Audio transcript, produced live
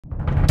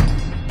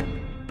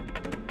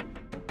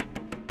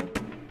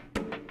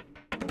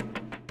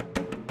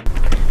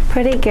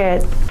Pretty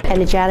good.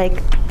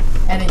 Energetic.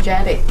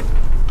 Energetic.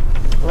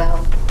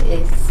 Well,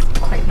 it's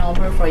quite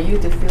normal for you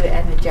to feel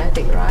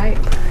energetic, right?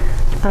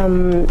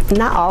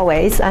 Not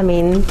always. I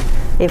mean,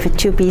 if it's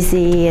too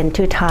busy and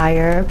too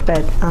tired,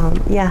 but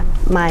yeah,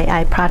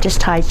 I practice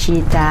Tai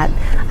Chi that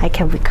I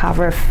can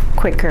recover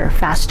quicker,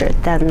 faster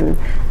than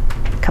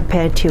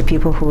compared to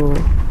people who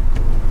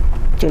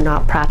do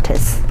not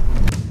practice.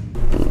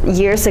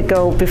 Years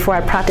ago, before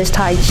I practiced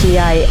Tai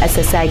Chi, as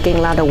I said, I gained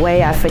a lot of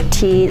weight, I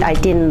fatigued, I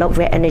didn't look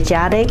very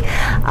energetic.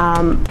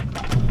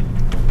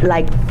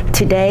 Like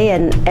today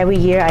and every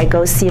year I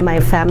go see my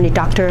family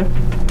doctor,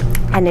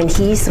 and then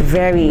he's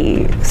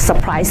very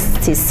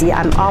surprised to see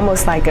I'm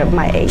almost like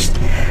my age,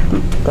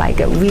 like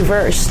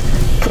reversed.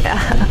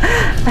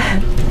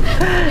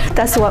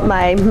 That's what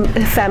my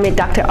family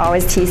doctor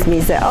always teases me,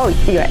 say, oh,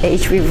 you're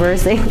age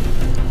reversing.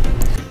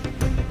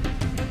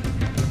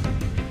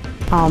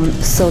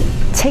 So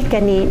take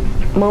any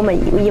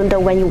moment, even though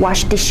when you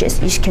wash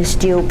dishes, you can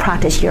still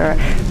practice your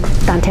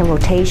dantian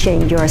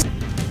rotation, your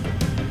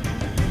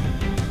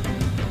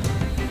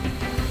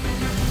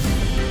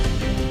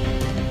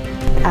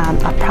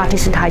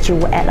practicing Tai Chi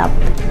will add up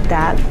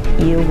that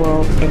you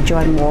will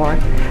enjoy more.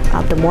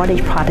 The more that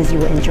you practice, you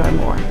will enjoy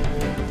more.